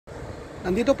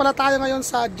Nandito pala tayo ngayon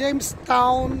sa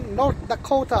Jamestown, North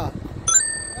Dakota.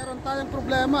 Meron tayong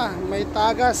problema, may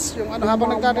tagas yung ano,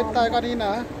 habang nagdadrive tayo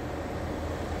kanina.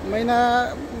 May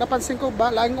napansin ko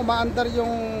ba laging umaandar yung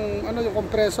ano, yung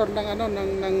compressor ng ano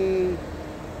ng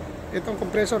itong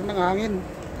compressor ng hangin.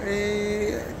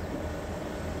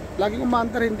 Laging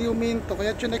umaandar, hindi uminto,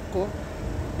 kaya chinek ko.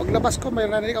 Paglabas ko may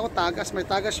narinig ako tagas, may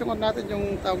tagas yung ano natin,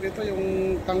 yung tawag dito,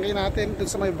 yung tangke natin dun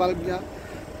sa may valve niya.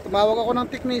 Tumawag ako ng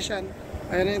technician.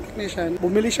 Ayan na yung technician.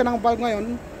 Bumili siya ng valve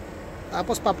ngayon.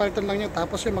 Tapos papalitan lang niya.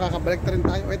 Tapos yung makakabalik na rin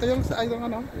tayo. Ito yung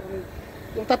ano,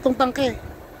 yung tatlong tangke.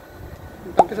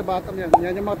 Yung tangke sa bottom yan.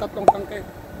 Yan yung mga tatlong tangke.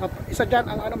 Isa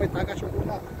dyan ang ano, may tagas yung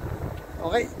una.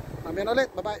 Okay. Mamaya na ulit.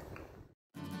 Bye bye.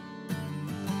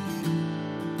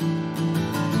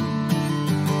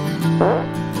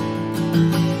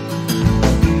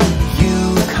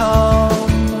 You come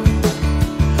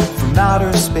from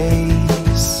outer space.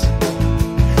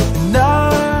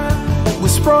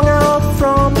 Sprung out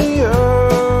from the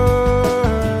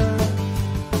earth.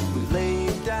 We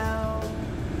laid down.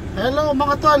 Hello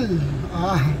mga tol,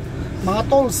 mga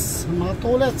tolls, mga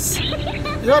tollets.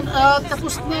 Yun,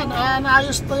 tapos na,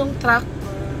 naayos na yung truck.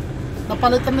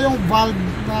 Napalitan na yung valve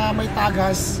na may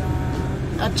tagas.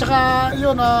 At saka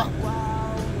yun,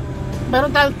 meron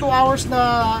tayong 2 hours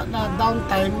na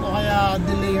downtime o kaya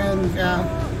delay yun.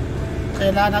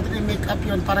 Kailangan natin i-make up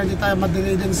yun para hindi tayo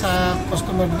ma-delay din sa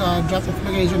customer drop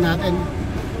application natin.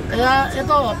 Kaya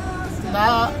ito,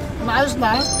 naayos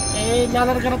na,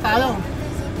 lalarga na tayo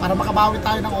para makabawi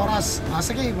tayo ng oras.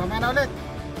 Sige, mamaya na ulit.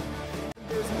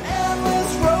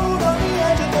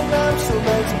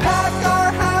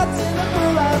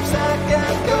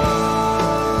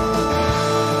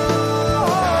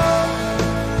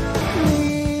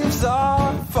 Leaves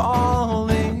are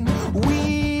falling,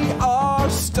 we are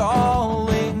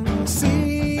stalling,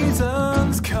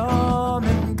 seasons come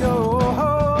and go,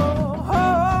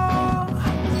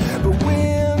 but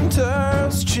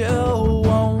winter's chill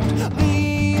won't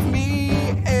leave me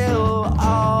ill.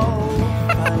 I'll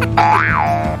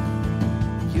fight,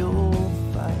 you'll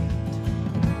fight.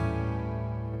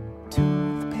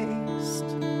 Toothpaste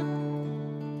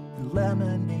and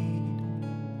lemonade.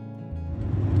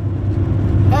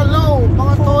 Hello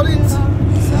mga tolins,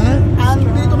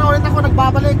 andito na ulit ako,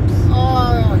 nagbabalik.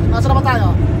 Nasa na ba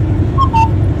tayo?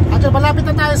 Actually malapit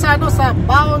na tayo sa ano, sa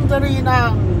boundary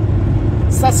ng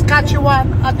Saskatchewan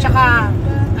at saka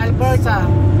Alberta,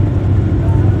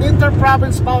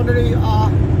 inter-province boundary.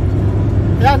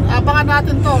 Yan, abangan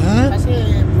natin to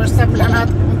kasi first time lang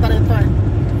natin pumunta rito eh.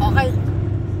 Okay.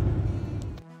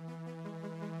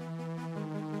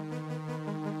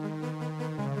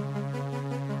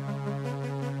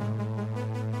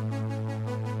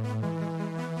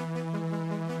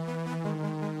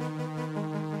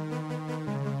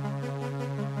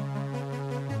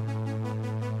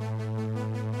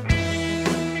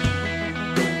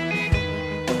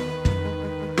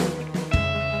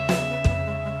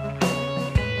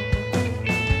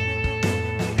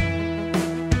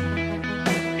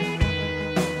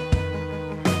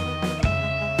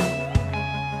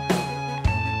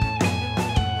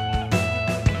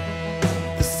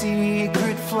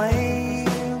 Secret flame,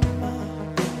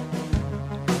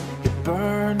 it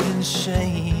burned in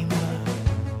shame,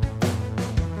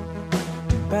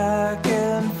 back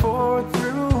and forth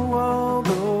through all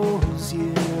those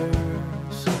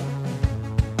years,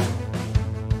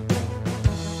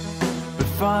 but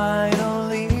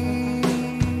finally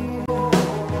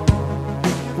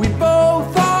we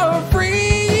both are free.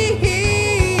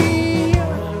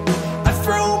 I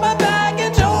throw my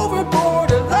baggage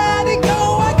overboard and let it go.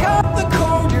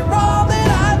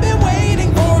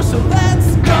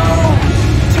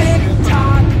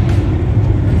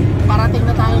 Parating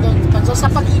na tayo doon. So, sa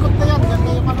pag-ikot na yan,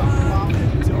 ganda yung ano.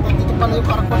 Dito pala yung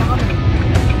parang pala kami.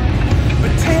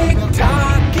 But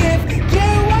TikTok, if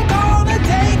you are gonna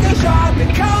take a shot,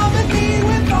 then come at me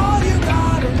with all you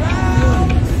got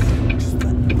around.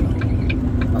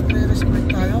 Pag-respect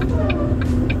tayo.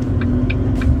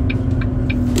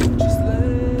 Just let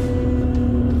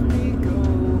me go.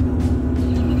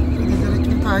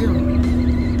 Diretso tayo.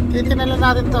 Titinan lang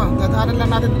natin to. Dadaanan lang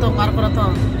natin to. Marko na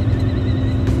to.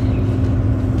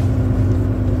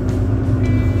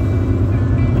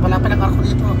 Wala pa ng arko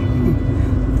dito.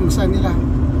 Kung saan nila.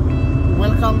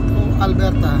 Welcome to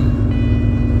Alberta.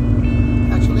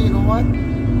 Actually, you know what?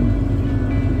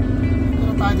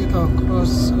 Ano tayo dito?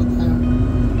 Cross. Ano tayo?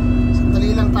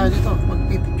 Sandali lang tayo dito.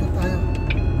 Magpipicture tayo.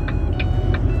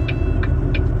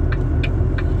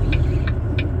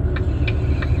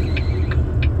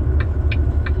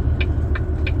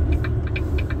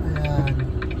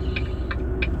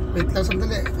 Wait lang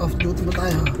sandali, off duty ba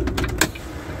tayo?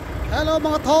 Hello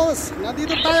mga tolls,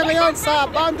 nandito tayo ngayon sa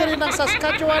boundary ng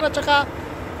Saskatchewan at saka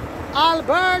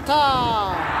Alberta.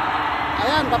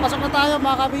 Ayan, papasok na tayo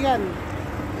mga kaibigan.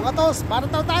 Mga tolls,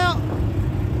 paano tayo?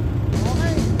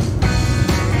 Okay.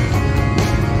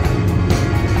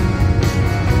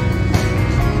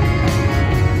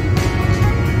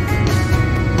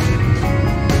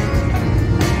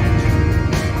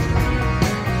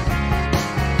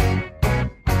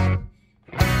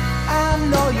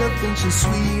 Think she's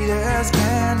sweet as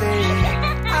candy.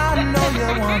 I know you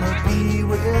wanna be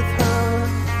with her,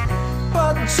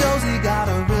 but Josie got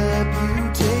a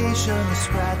reputation to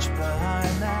scratch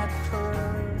behind that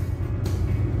fur.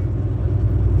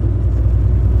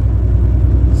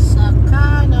 Sa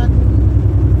kanan,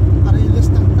 arilis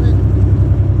ng tren.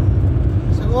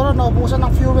 Siguro naubusan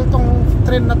ng fuel tong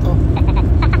tren na to.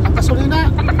 Ang gasolina,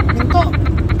 minto.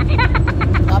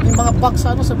 Daming mga bags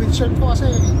sa windshield ko kasi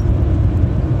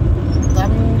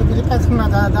daming lumilipad na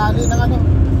dadali ng ano.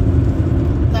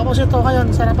 Tapos ito ngayon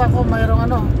sa harapan ko mayroong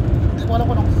hindi ko alam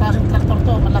kung anong klaseng tractor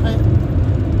to, malaki.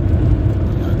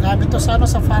 Gamit to sa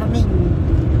sa farming.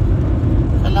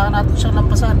 Kailangan natin siyang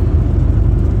lampasan.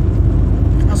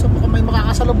 Kaso kung may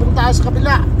makakasalubong tayo sa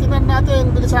kabila, tingnan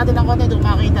natin, bilis natin ng konti, hindi ko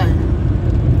makakita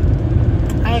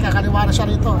ay kakaliwa na siya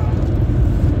rito.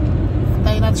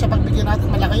 Antayin natin siya, pagbigyan natin,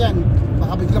 malaki yan,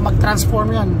 baka biglang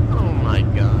mag-transform yan. Oh my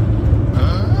god.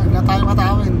 Na tayo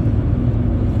matawin.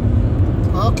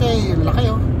 Okay, laki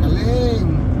galing.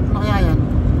 Ano kaya yan?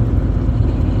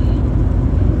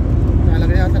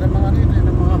 Nalagay yata ng mga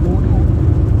ng mga buno.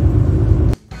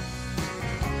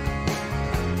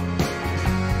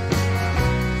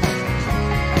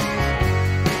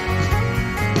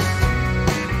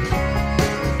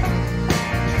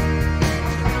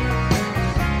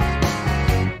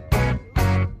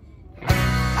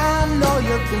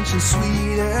 Think she's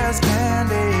sweet as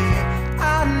candy.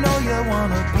 I know you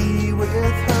wanna be with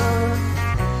her,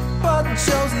 but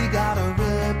Josie got a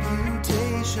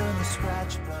reputation to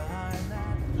scratch behind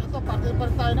that. Ito, parte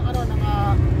tayo ng ng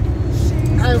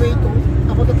highway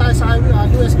 2. Napunta tayo sa highway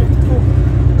US 52.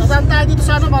 Dadaan tayo dito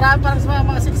sa marami parang sa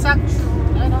mga sigsag.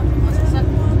 Ayun mga sigsag.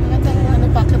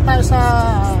 Bakit tayo sa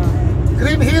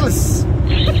Green Hills.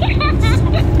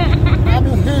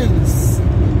 Maraming hills.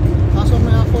 Kaso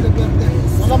may kulay verde.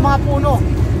 Walang mga puno.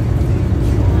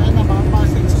 Ayun na, mga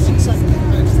pasig sa sigsag.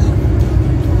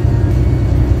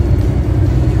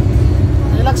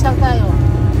 Relax lang tayo.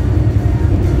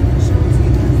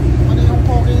 Ano yung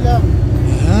okay lang?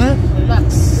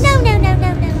 Relax. No.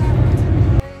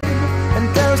 And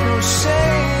there's no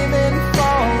shame in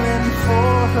falling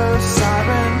for her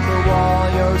siren. For while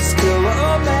you're still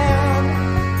a man,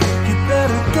 you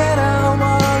better get out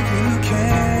while you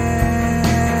can.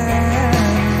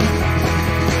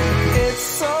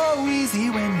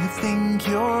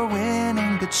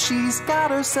 She's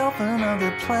got herself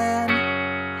another plan.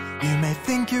 You may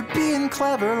think you're being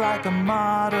clever like a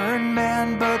modern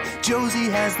man, but Josie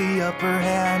has the upper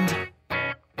hand.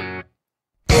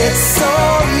 It's so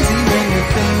easy when you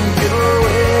think you're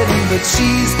winning, but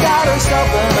she's got herself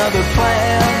another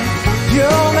plan. You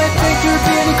may think you're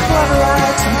being clever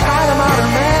like some kind of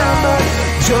modern man, but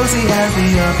Josie has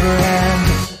the upper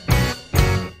hand.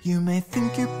 You may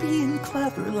think you're being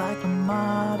clever like a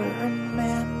modern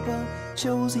man, but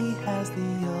Josie has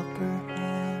the upper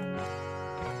hand.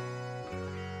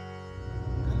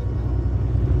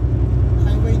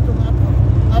 Highway 2 nga po.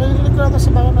 Narinig ko na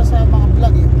sa mga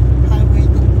vlog Highway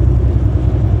 2.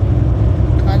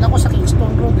 Kala ko sa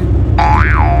Kingston Road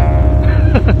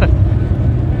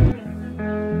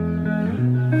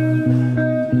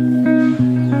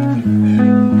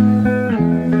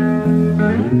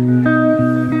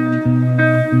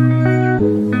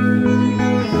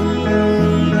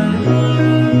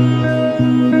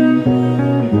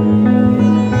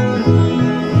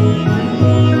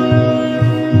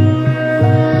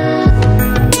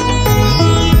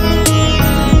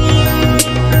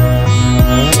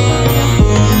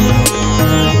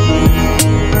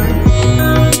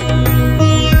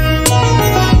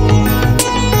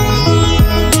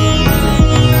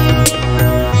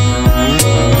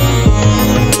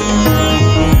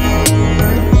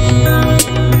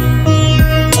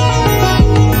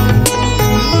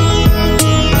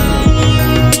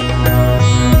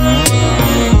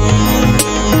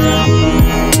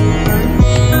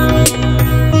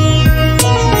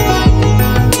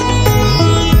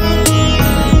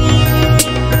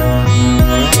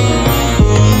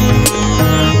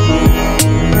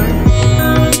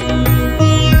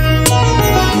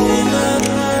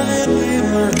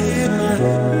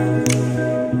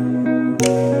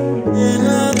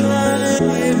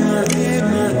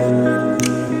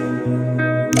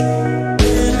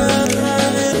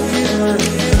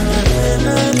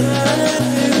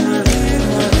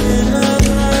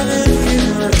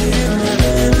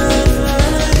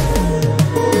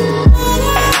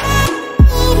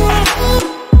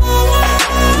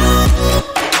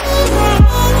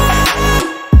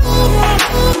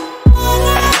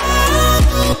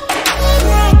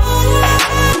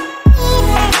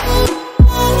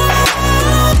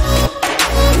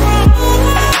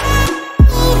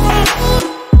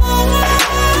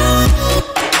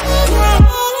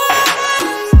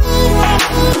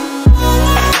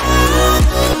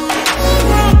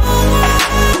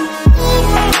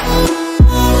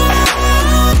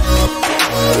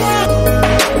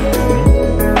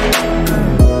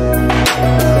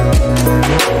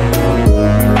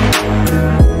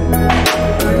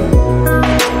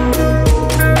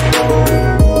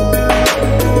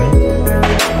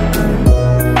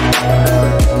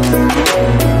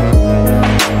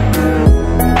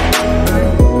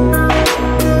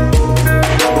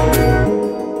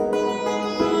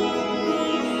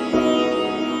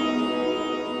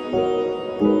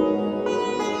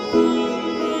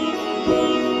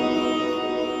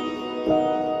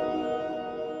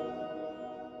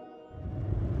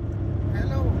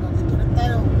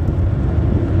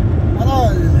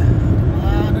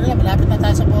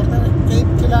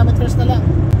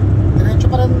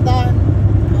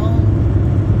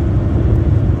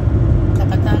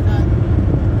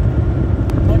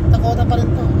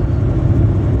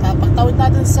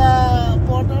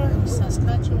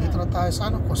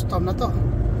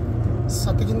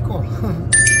tingin ko.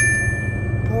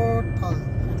 Portal.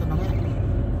 Ito na nga.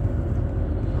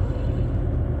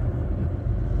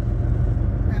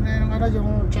 Ano yung ano, yung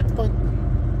checkpoint.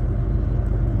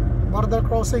 Border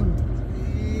crossing.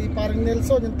 Paring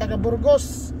Nelson, yung taga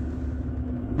Burgos.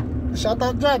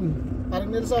 Shoutout dyan,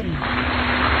 paring Nelson.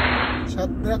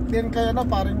 Shoutout din kay ano,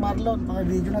 paring Marlon. Mga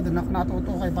video na din ako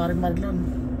natuto kay paring Marlon.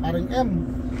 Paring M.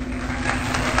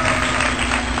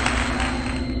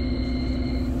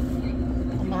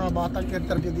 Ang mga batang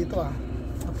interview dito ah.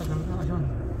 Matagal na yun.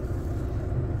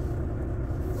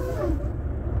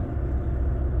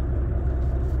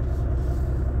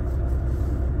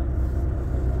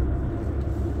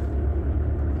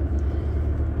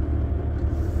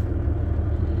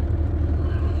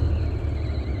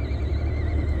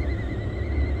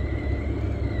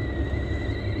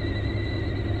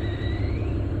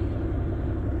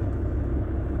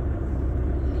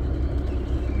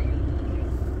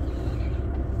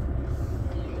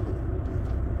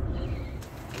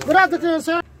 Good afternoon,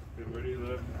 sir. Good, where do you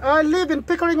live? I live in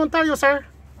Pickering, Ontario, sir.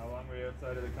 How long were you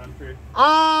outside of the country?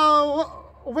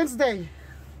 Wednesday.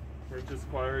 Purchase,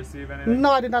 acquire, receive anything?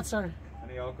 No, I did not, sir.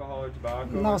 Any alcohol or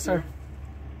tobacco? No, with sir. you?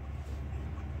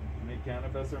 Any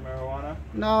cannabis or marijuana?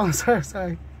 No, sir,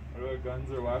 sorry. What about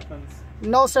guns or weapons?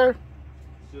 No, sir.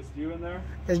 It's just you in there?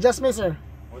 It's just me, sir.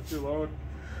 What's your load?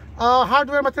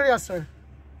 Hardware materials, sir.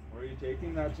 Where are you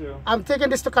taking that to? I'm taking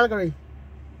this to Calgary.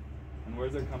 And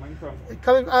where's it coming from?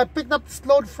 I picked up this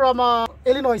load from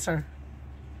Illinois, sir.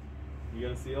 You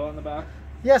got a seal on the back?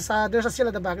 Yes, there's a seal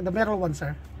at the back, the metal one,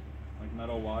 sir. Like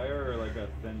metal wire or like a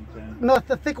thin tin? No,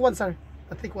 the thick one, sir.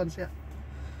 The thick ones, yeah.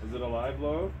 Was it a live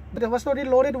load? But it was already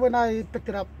loaded when I picked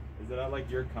it up. Is it at like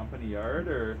your company yard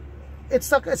or?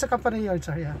 It's a company yard,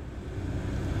 sir, yeah.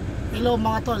 Hello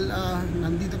mga tol,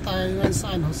 nandito tayo ngayon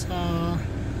sa ano,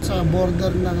 sa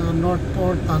border ng North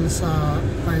Portal sa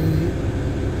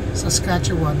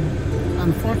Saskatchewan.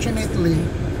 Unfortunately,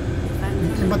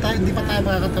 hindi pa tayo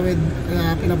makakatawid,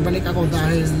 kaya pinabalik ako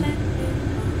dahil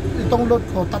itong load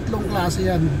ko, tatlong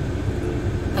klase yan.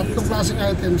 Tatlong klaseng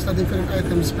items na different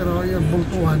items pero yung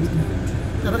bultuhan.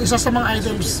 Pero isa sa mga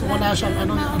items wala siyang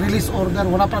release order,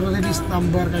 wala pa release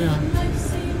number, kaya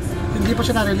hindi pa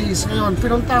siya na-release. Ngayon,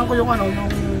 pinuntahan ko yung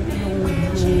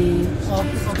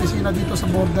opisina dito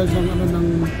sa border ng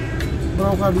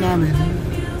broker namin.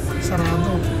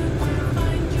 Sarado.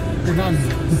 Tinan.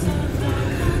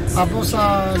 Tapos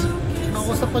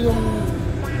nakusap ko yung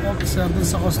officer dun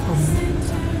sa custom.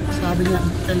 Sabi niya,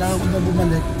 kailangan ko na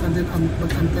bumalik and then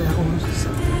mag-antay ako.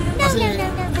 Kasi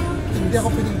hindi ako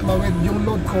pwedeng tumawid. Yung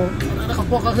load ko,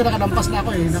 kasi nakalampas na ako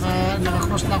eh.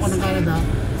 Naka-cross na ako ng Canada.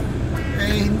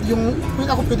 Eh, yung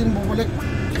ako pwedeng bumalik.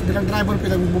 Bilang driver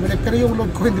pwedeng bumalik. Pero yung load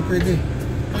ko hindi pwede.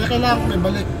 Kaya kailangan ko may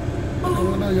balik.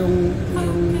 Yung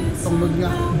load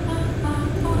nga.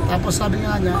 Tapos sabi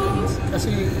nga niya,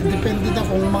 kasi depende daw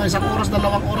kung mga 1 oras, 2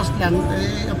 oras lang,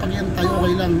 eh paghihintay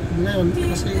okay lang. Ngayon,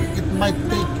 kasi it might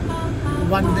take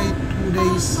 1 day, 2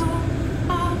 days,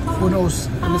 who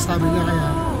knows, ano sabi niya, kaya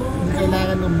hindi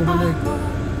kailangan nung bumalik.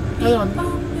 Ngayon,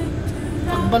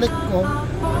 pagbalik ko,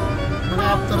 mga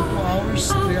after 2 hours,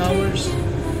 3 hours,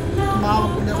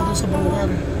 tumawag ulit ako dun sa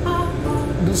broker,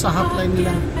 dun sa hotline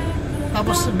nila.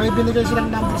 Tapos may binigay silang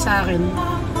number sa akin.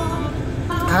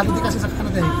 Holiday kasi sa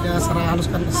Canada eh, kaya halos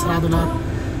sarado lahat.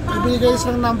 May binigay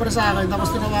silang number sa akin,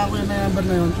 tapos tinawagan ko yung number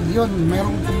na yun. Yun,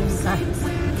 mayroong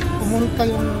pumunta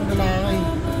yung lalaki,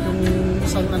 yung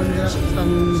isang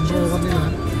broker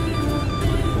nila.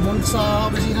 Pumunta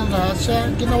sa opisina nila, siya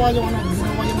ginawa yung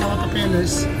mga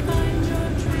papeles.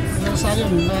 Kaya sa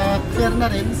yun, clear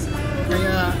na rin,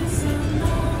 kaya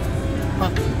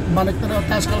balik na rin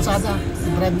tayo sa kalsada,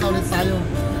 drive na ulit tayo.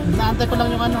 Naantay ko lang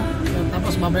yung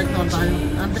tapos babalik na ulit tayo.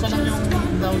 Naantay ko lang yung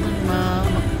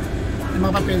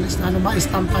mga papeles na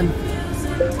ma-istampan.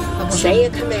 Say a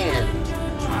command.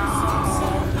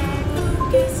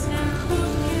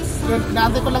 Yun,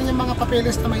 naantay ko lang yung mga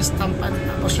papeles na ma-istampan.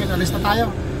 Tapos yun, alis na tayo.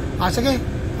 Sige,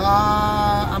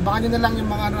 abangan nyo na lang yung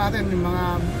mga natin, yung mga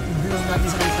videos natin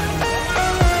sa kalsada.